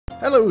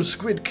Hello,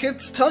 Squid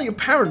Kids. Tell your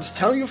parents,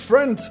 tell your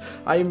friends.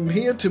 I'm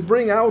here to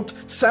bring out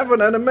 7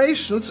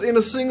 animations in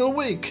a single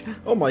week.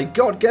 Oh my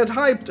god, get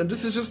hyped. And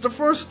this is just the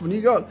first one.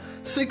 You got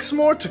 6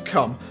 more to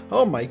come.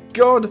 Oh my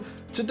god.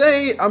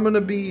 Today, I'm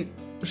gonna be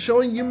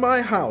showing you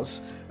my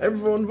house.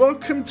 Everyone,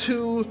 welcome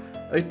to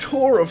a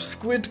tour of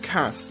Squid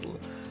Castle.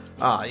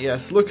 Ah,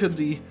 yes, look at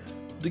the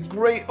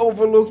great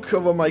overlook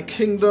over my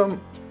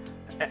kingdom.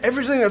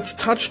 Everything that's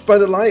touched by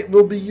the light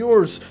will be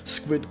yours,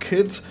 Squid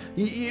Kids.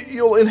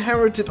 You'll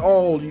inherit it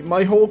all,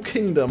 my whole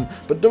kingdom.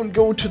 But don't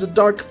go to the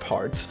dark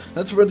parts.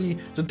 That's where the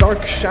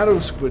dark shadow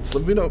squids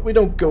live. We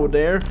don't go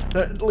there.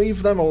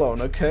 Leave them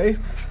alone, okay?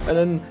 And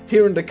then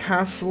here in the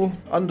castle,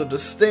 under the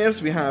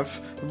stairs, we have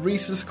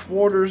Reese's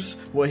quarters,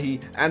 where he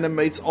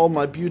animates all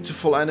my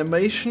beautiful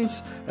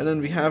animations. And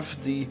then we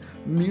have the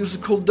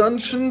musical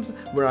dungeon,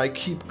 where I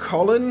keep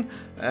Colin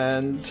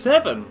and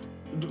 7?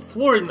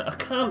 Florian,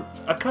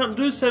 I can't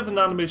do 7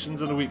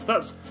 animations in a week.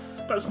 That's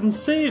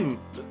insane.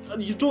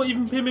 You don't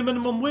even pay me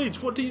minimum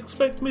wage. What do you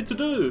expect me to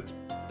do?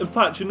 In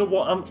fact, you know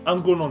what?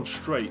 I'm going on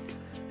strike.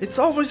 It's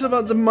always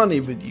about the money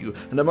with you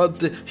and about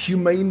the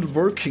humane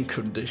working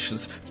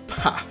conditions.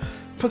 Pah,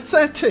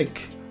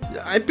 pathetic.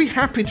 I'd be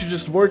happy to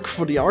just work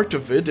for the art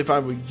of it if I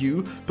were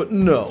you, but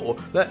no,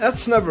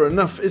 that's never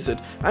enough, is it?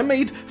 I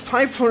made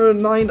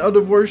 509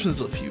 other versions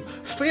of you,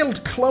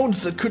 failed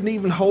clones that couldn't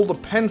even hold a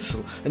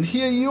pencil, and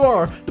here you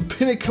are, the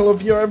pinnacle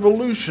of your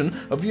evolution,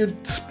 of your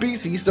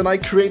species that I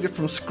created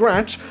from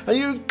scratch, and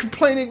you're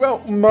complaining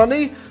about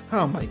money?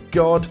 Oh my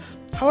god.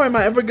 How am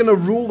I ever gonna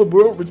rule the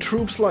world with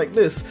troops like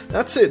this?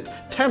 That's it.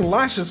 10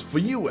 lashes for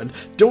you, and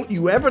don't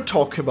you ever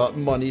talk about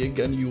money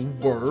again, you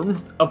worm.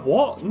 A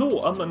what? No,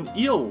 I'm an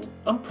eel.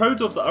 I'm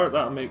proud of the art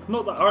that I make,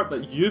 not the art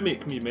that you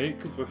make me make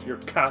with your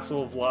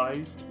castle of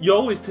lies. You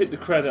always take the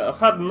credit. I've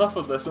had enough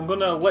of this. I'm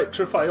gonna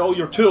electrify all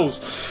your tools.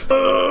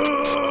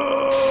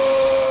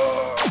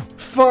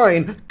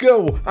 Fine,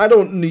 go. I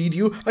don't need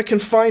you. I can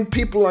find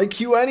people like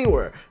you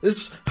anywhere.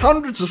 There's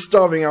hundreds of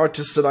starving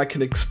artists that I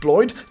can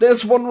exploit.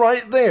 There's one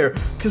right there.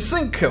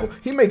 Kazinko.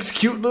 He makes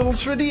cute little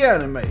 3D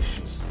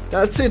animations.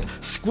 That's it.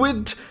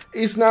 Squid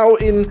is now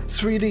in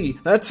 3D.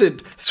 That's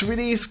it.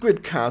 3D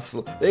Squid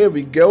Castle. There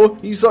we go.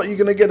 You thought you're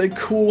gonna get a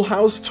cool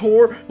house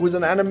tour with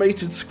an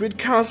animated Squid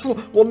Castle?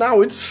 Well,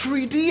 now it's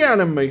 3D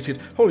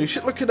animated. Holy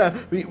shit, look at that.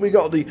 We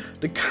got the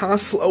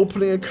castle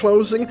opening and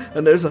closing,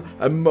 and there's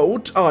a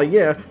moat. Oh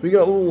yeah, we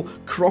got little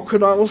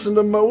crocodiles in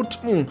the moat.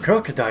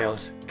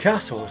 Crocodiles?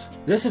 Castles?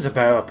 This is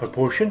about a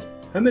proportion.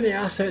 How many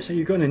assets are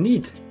you gonna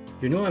need?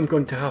 You know I'm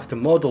going to have to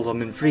model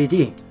them in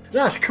 3D.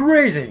 That's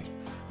crazy!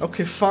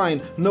 Okay,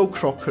 fine. No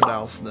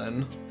crocodiles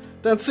then.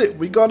 That's it.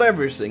 We got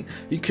everything.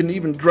 You can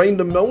even drain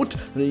the moat,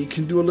 and you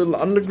can do a little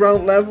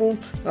underground level.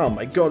 Oh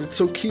my god, it's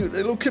so cute.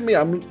 Hey, look at me.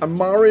 I'm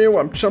Mario.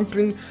 I'm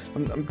jumping.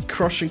 I'm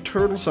crushing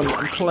turtles.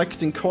 I'm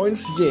collecting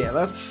coins. Yeah,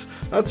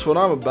 that's what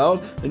I'm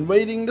about.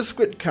 Invading the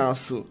Squid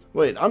Castle.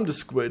 Wait, I'm the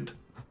squid.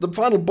 The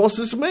final boss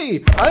is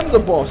me. I'm the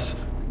boss.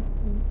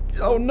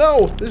 Oh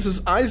no, this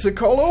is Isaac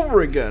all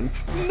over again.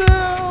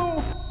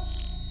 No!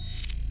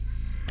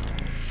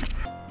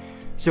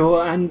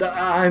 So, and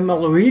I'm a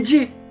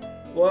Luigi?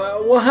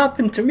 What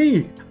happened to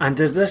me? And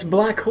is this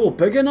black hole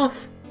big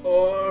enough?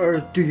 Or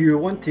do you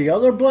want the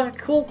other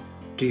black hole?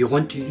 Do you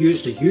want to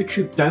use the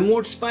YouTube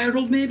downward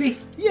spiral maybe?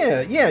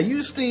 Yeah,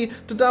 use the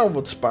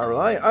downward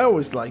spiral. I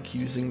always like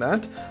using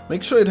that.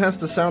 Make sure it has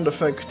the sound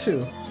effect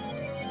too.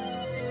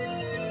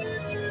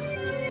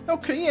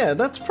 Okay, yeah,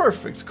 that's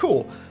perfect.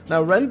 Cool.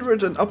 Now render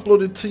it and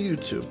upload it to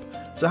YouTube.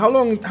 So how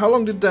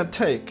long did that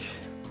take?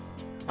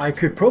 I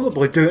could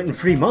probably do it in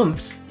 3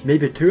 months.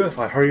 Maybe 2 if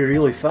I hurry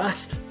really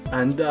fast.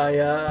 And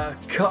I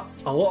cut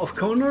a lot of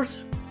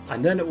corners.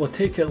 And then it will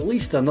take at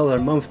least another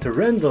month to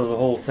render the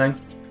whole thing.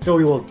 So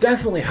we will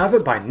definitely have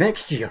it by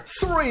next year.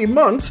 3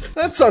 months?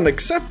 That's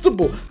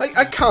unacceptable.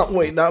 I can't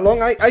wait that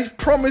long. I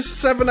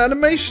promised 7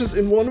 animations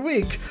in 1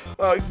 week.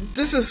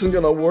 This isn't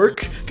gonna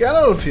work. Get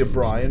out of here,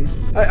 Brian.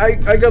 I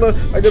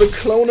gotta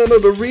clone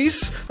another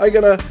Reese. I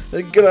gotta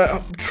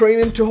train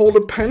him to hold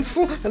a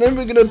pencil, and then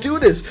we're gonna do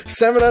this.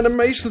 7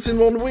 animations in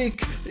 1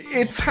 week.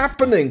 It's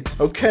happening,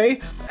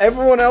 okay?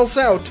 Everyone else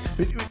out.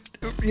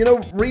 You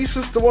know, Reese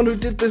is the one who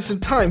did this in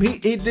time.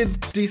 He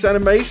did these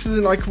animations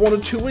in like 1 or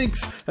 2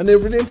 weeks, and they're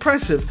really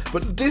impressive.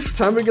 But this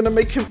time we're gonna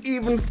make him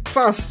even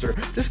faster.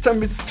 This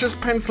time it's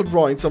just pencil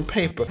drawings on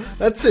paper.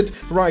 That's it,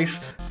 Rice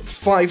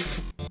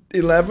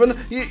 511.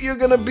 You're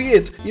gonna be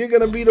it. You're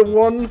gonna be the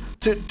one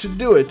to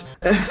do it.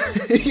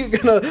 You're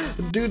gonna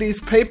do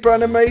these paper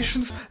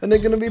animations, and they're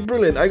gonna be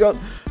brilliant. I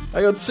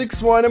got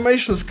 6 more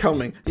animations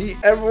coming.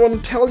 Everyone,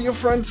 tell your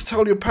friends,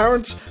 tell your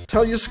parents,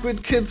 tell your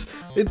Squid Kids.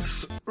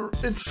 It's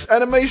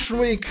Animation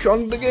Week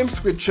on the Game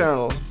Squid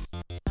channel.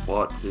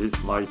 What is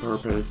my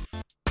purpose?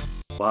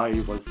 Why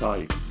was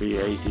I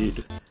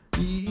created?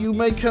 You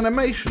make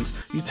animations.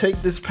 You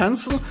take this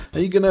pencil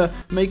and you're gonna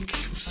make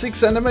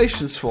 6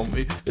 animations for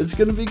me. It's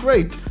gonna be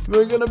great.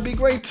 We're gonna be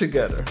great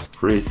together.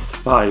 Chris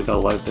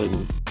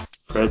 511,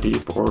 ready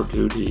for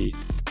duty.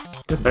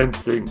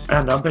 Commencing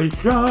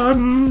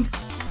animation!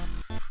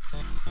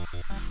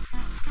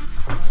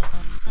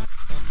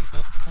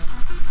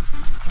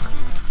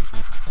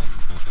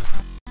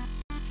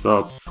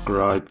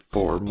 Subscribe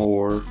for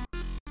more.